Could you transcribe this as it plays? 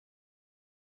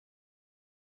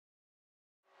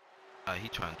He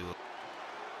trying to do a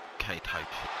K type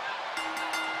shit.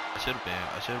 I should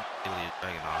have really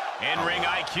banging off. In-ring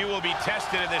IQ will be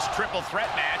tested in this triple threat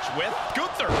match with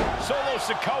Gunther, Solo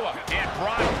Sikoa, and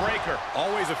Braun Breaker.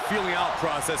 Always a feeling out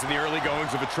process in the early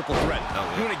goings of a triple threat.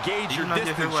 You want to gauge your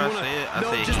distance. You want to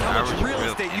know just how much real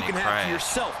estate you can have to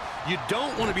yourself. You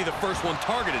don't want to be the first one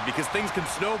targeted because things can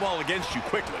snowball against you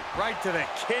quickly. Right to the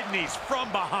kidneys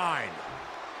from behind.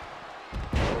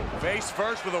 Face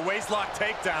first with a waistlock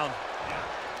takedown.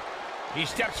 He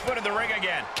steps foot in the ring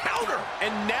again. Counter!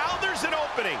 And now there's an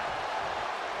opening.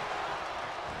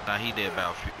 Nah, he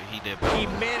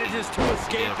manages to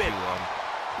escape it.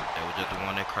 That was just the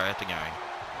one that crashed the game.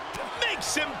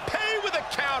 Makes him pay with a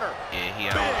counter. Yeah, he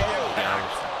out.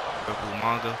 Purple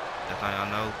manga. That's how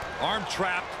y'all know. Arm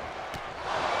trapped.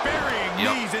 Burying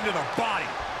knees into the body.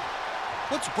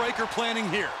 What's Breaker planning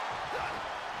here?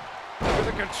 With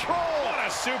a control. What a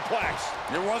suplex.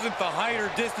 It wasn't the height or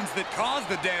distance that caused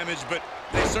the damage, but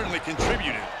they certainly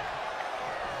contributed.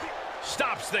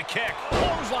 Stops the kick.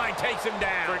 Clothesline takes him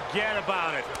down. Forget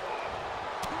about it.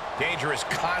 Danger is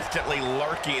constantly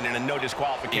lurking in a no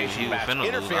disqualification match.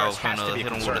 Interference has to be a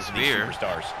concern for these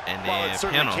superstars. And then while it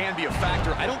certainly can be a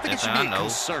factor, I don't think it should be a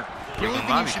concern. The only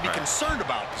thing you should be concerned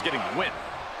about is getting the win.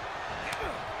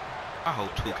 I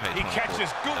hope 2K23. He catches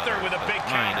Gunther with a big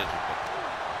counter.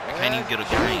 I can't even get a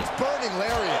green. Burning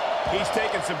lariat. He's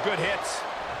taking some good hits.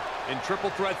 In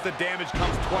triple threats, the damage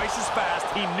comes twice as fast.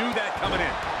 He knew that coming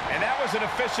in. And that was an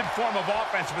efficient form of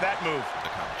offense for that move.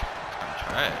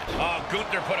 Trash. Oh,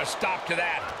 Gunther put a stop to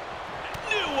that.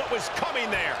 Knew what was coming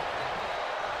there.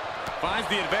 Finds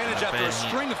the advantage after a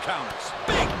string of counters.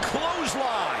 Big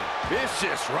clothesline.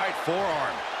 Vicious right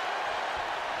forearm.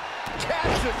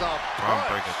 Catches a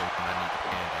punch.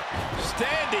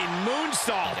 Standing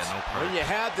moonsault. When you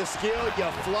have the skill, you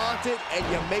flaunt it, and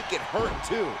you make it hurt,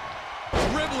 too.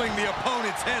 Dribbling the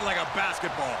opponent's head like a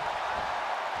basketball.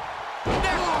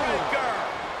 Neckbreaker.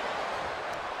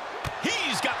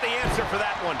 He's got the answer for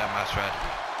that one. Got my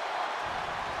strategy.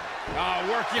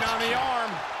 Working on the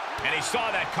arm. And he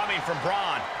saw that coming from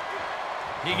Braun.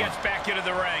 He gets back into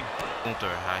the ring.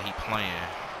 Gunther, how he playing.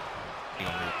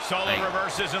 Solo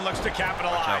reverses and looks to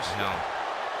capitalize.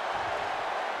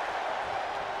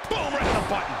 Boom, right to the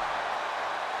button.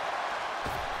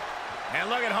 And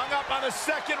look, it hung up on the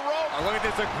second rope. Look at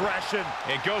this aggression.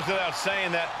 It goes without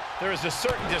saying that there is a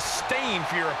certain disdain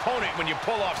for your opponent when you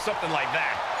pull off something like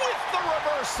that. With the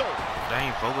reversal. They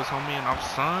ain't focus on me and I'm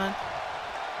son.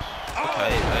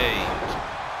 Okay, hey.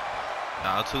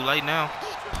 Nah, too late now.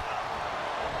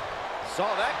 Saw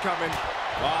that coming.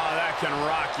 Oh, that can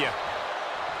rock you.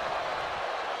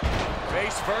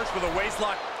 Face first with a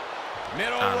waistlock.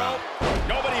 Middle rope.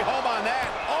 Nobody home on that.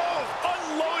 Oh,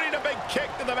 unloading a big kick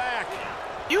to the back.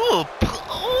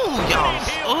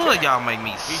 Y'all make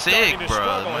me sick,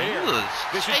 bro.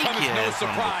 You shaky ass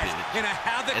on the pitch.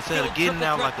 Instead of getting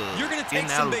out like a being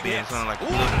something like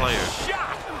a good player.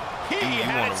 You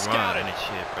want to run and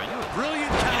shit, bro. You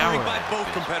brilliant countering by both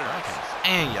competitors.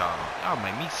 And y'all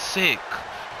make me sick.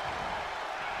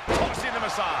 Tossing them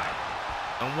aside.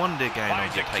 No wonder that game don't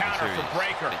get taken serious.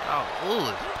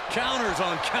 Counters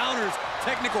on counters,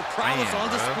 technical prowess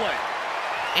on display.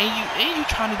 And you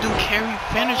trying to do carry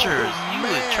finishers.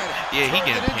 He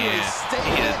getting pinned.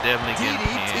 He is definitely getting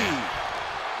pinned.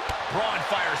 Braun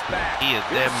fires back. He is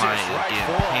definitely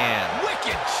getting pinned.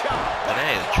 Wicked shot. But that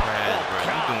is trash, bro.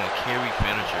 You doing carry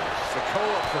finishers.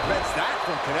 Sikoa prevents that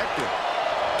from connecting.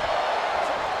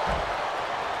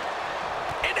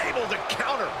 Able to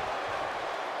counter.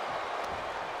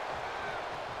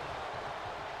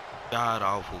 God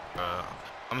awful, bro.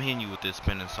 I'm hitting you with this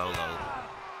spinning solo.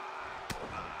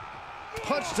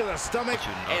 Punch to the stomach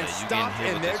and stop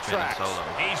in their tracks.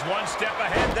 He's one step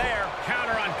ahead there.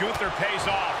 Counter on Gunther pays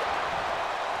off.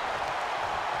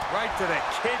 Right to the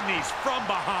kidneys from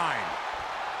behind.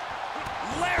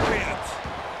 Lariat.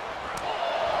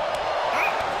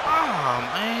 Oh,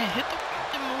 man. Hit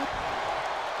the move.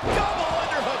 Double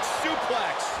underhook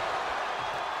suplex.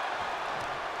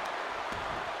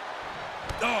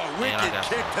 Oh, wicked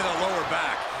kick to the lower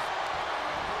back.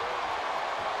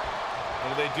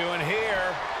 What are they doing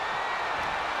here?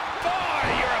 Oh,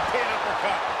 European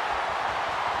uppercut.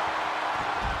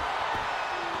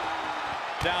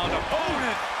 Down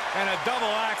opponent and a double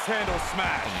axe handle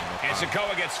smash. And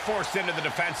Sikoa gets forced into the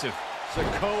defensive.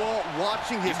 Sikoa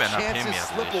watching his chances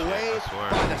slip away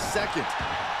by the second.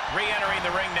 Re-entering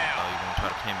the ring now. Oh, you're going to try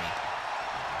to pin me.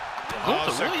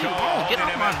 Gunther, what are you doing? Get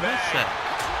off my nutsack.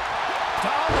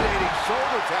 Dominating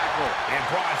shoulder tackle. And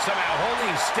Braun somehow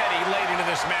holding steady late into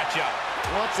this matchup.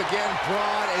 Once again,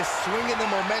 Braun is swinging the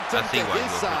momentum to his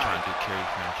side. Trying to do carry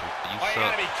finisher. You suck. You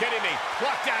gotta be kidding me.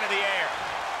 Plucked out of the air.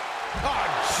 Oh,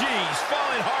 jeez.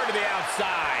 Falling hard to the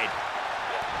outside.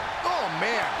 Oh,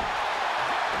 man.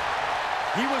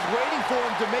 He was waiting for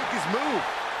him to make his move.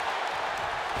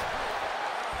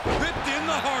 Ripped in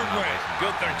the hard way.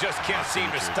 Gunther just can't seem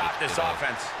to stop this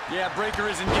offense. Yeah, Breakker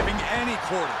isn't giving any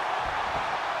quarter.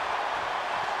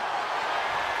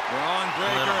 Braun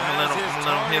Breakker has his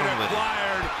target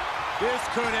acquired. This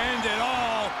could end it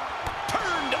all.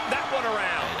 Turned that one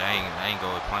around. Hey, they ain't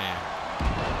go with plan.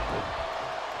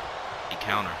 He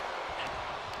counter.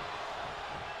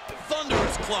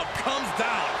 Thunderous club comes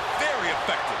down. Very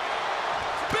effective.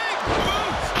 Big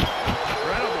boots.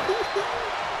 Incredible.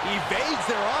 Evades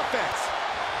their offense.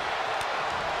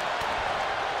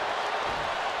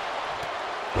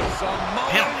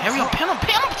 Pin him.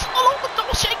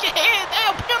 Don't shake your head.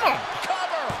 Damn, pin him.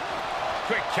 Cover.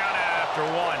 Quick count out after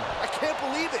one. I can't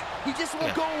believe it. He just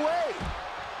won't go away.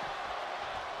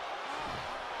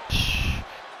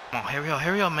 Come on,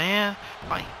 hurry up, man.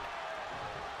 Like,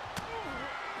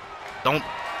 don't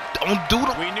do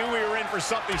the. We knew we were in for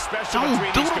something special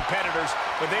between these competitors,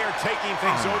 but they are taking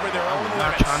things over their own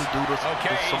limits. Not trying to do this.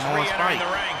 Okay, he's re-entering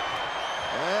the ring.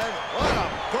 And what a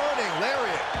burning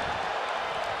lariat.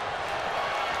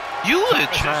 You are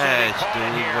trash, dude.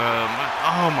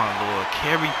 Oh my lord,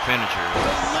 carry finisher.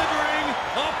 Delivering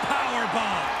a power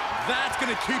bomb. That's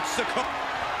gonna keep Sakoa.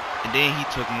 And then he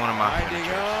took one of my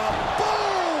finishers.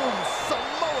 Boom!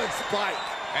 Samoan spike.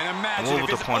 And imagine if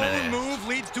his own move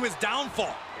leads to his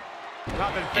downfall.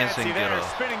 Nothing fancy there.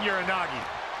 Spinning Uranagi.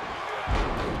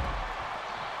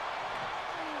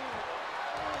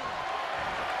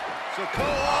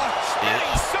 Sakoa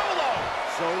spinning solo.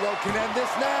 Solo can end this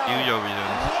now.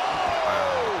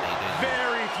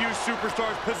 Very few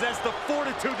superstars possess the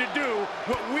fortitude to do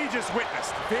what we just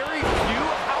witnessed. Very few?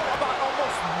 How about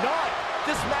almost none?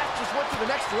 This match just went to the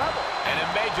next level. And it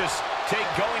may just take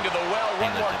going to the well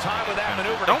one more time with that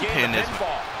maneuver to gain the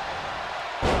pinfall.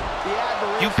 The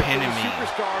admiration of the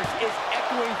superstars is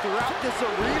echoing throughout this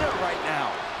arena right now.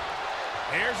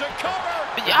 Here's a cover.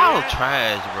 Y'all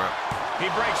trash, bro. He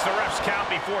breaks the ref's count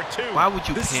before two. Why would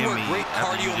you this pin is where me? Great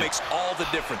cardio makes all the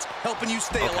difference, helping you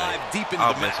stay alive deep into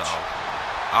the match.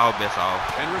 I'll best off.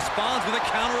 And responds with a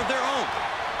counter of their own.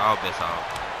 I'll best off.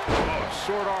 Oh,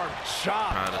 short arm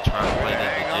chop. Trying to play this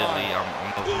legitimately. I'm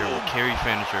over here with carry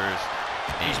finishers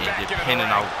and just pinning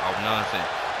out nonsense.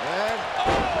 And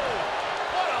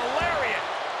what a lariat!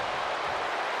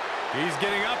 He's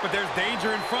getting up, but there's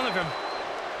danger in front of him.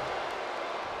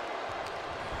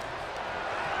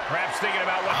 Perhaps thinking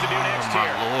about what to do next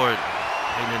here. Oh, my Lord.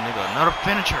 Hey, the nigga, another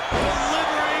finisher.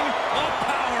 Delivering a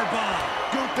power bomb.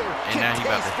 Gunther and now he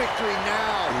about to victory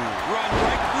now. Run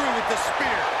right through with the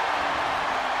spear.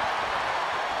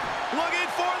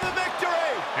 Looking for the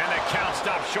victory. And the count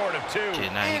stopped short of two. Okay,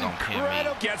 now he's going to pin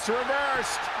me. Gets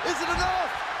reversed. Is it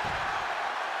enough?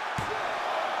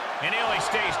 And he only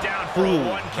stays down for a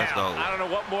one count. I don't know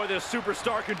what more this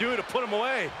superstar can do to put him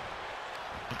away.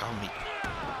 Look on me.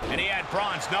 And he had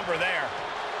Braun's number there.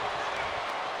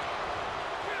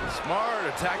 Smart,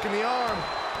 attacking the arm.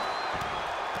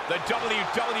 The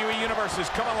WWE Universe has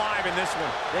come alive in this one.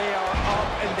 They are up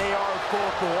and they are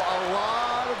vocal. A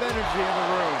lot of energy in the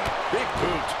room. Big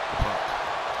boot.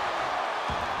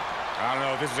 I don't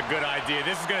know if this is a good idea.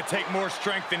 This is going to take more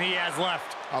strength than he has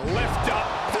left. A lift up.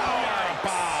 Power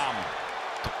bomb.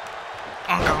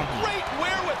 Great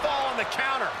wherewithal on the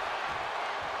counter.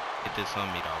 Get this on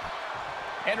me, dog.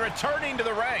 And returning to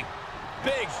the ring.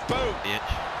 Big boot. Bitch.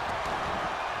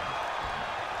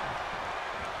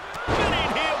 Spinning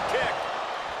heel kick.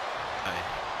 Hey.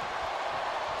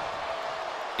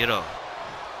 Get up.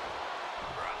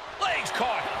 Legs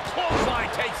caught. Clothesline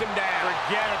takes him down.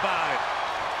 Forget about it.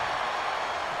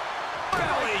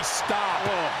 Belly stop.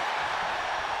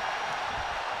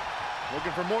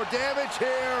 Looking for more damage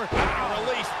here.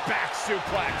 Release back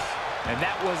suplex. And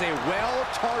that was a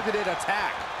well-targeted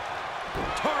attack.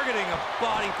 Targeting a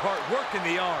body part, working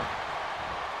the arm.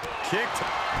 Kicked.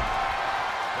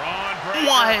 Braun Breakker.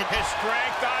 What? His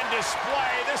strength on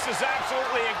display. This is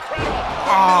absolutely incredible.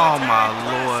 Oh, my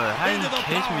Lord. How you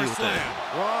catch me with that?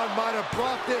 Braun might have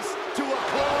brought this to a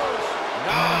close.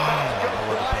 Now about to go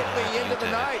quietly into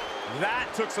the night.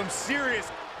 That took some serious.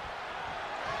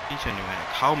 He shouldn't even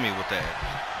call me with that.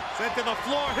 Sent to the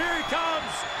floor. Here he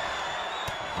comes.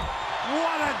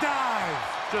 What a dive.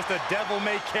 Just a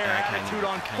devil-may-care attitude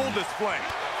on full display.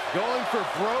 Going for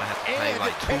broke I have to play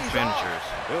like two finishers.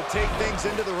 He'll take things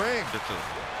into the ring.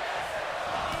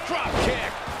 Drop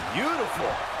kick.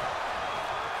 Beautiful.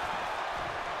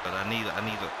 But I need a.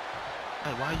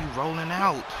 Hey, why are you rolling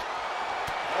out?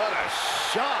 What a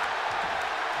shot.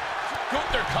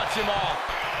 Gunther cuts him off.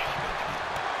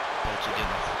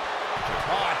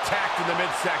 Oh, attacked in the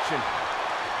midsection.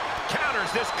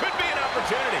 Counters. This could be an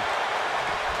opportunity.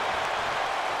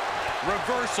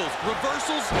 Reversals,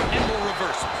 reversals, and more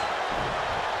reversals.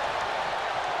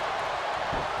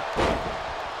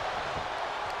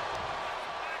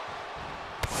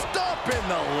 Stop in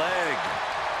the leg.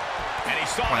 And he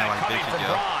saw that like coming from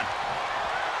Braun.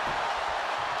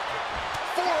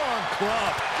 Forearm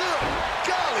club. Good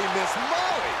golly, Miss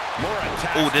Molly. More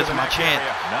attacks. Oh, this is my chance.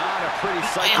 Not a pretty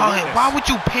sight. Why would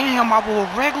you pin him off of a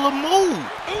regular move?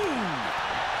 Ooh.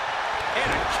 And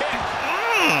a kick.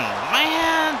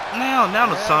 Man. Now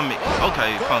the summit.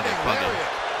 Okay, funky.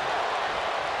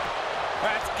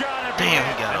 That's gotta be Damn,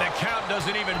 he got and up. the count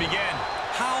doesn't even begin.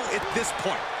 How at this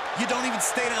point? You don't even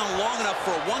stay down long enough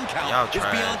for a 1 count. It's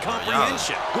trash, beyond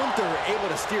comprehension. Gunther able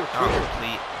to steer clear. Y'all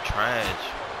complete trash.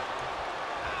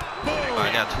 I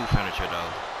got 2 finisher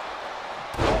though.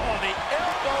 Oh, the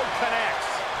elbow connects.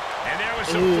 And there was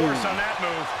some force on that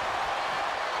move.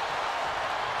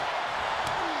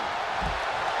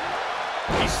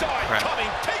 He saw it coming,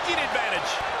 taking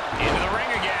advantage. Into the ring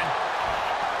again.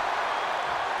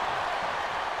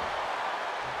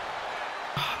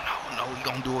 No, he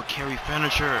gonna do a carry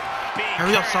finisher.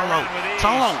 Hurry up, Solo.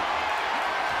 Solo.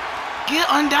 Get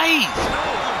undazed.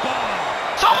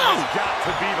 Solo. Got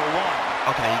to be the one.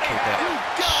 Okay, he kicked that. You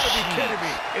gotta be kidding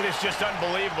me. It is just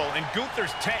unbelievable. And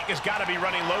Gunther's tank has got to be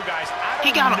running low, guys. I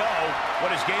don't know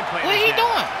what his game plan is. What are he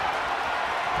doing?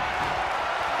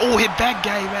 Oh, his back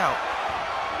gave out.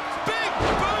 Big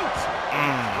boot.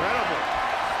 Incredible.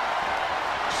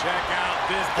 Check out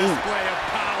this display of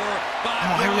power. Come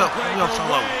on, hurry up,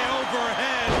 Solo. Way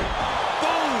overhead.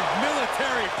 Boom!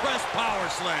 Military press power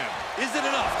slam. Is it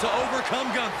enough to overcome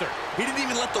Gunther? He didn't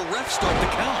even let the ref start the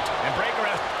count. And breaker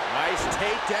has Nice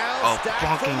takedown. A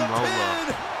fucking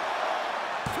roll-up.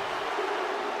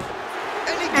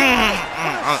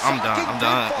 I'm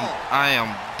done. I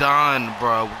am done,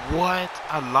 bro. What?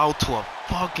 I lost to a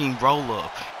fucking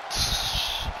roll-up.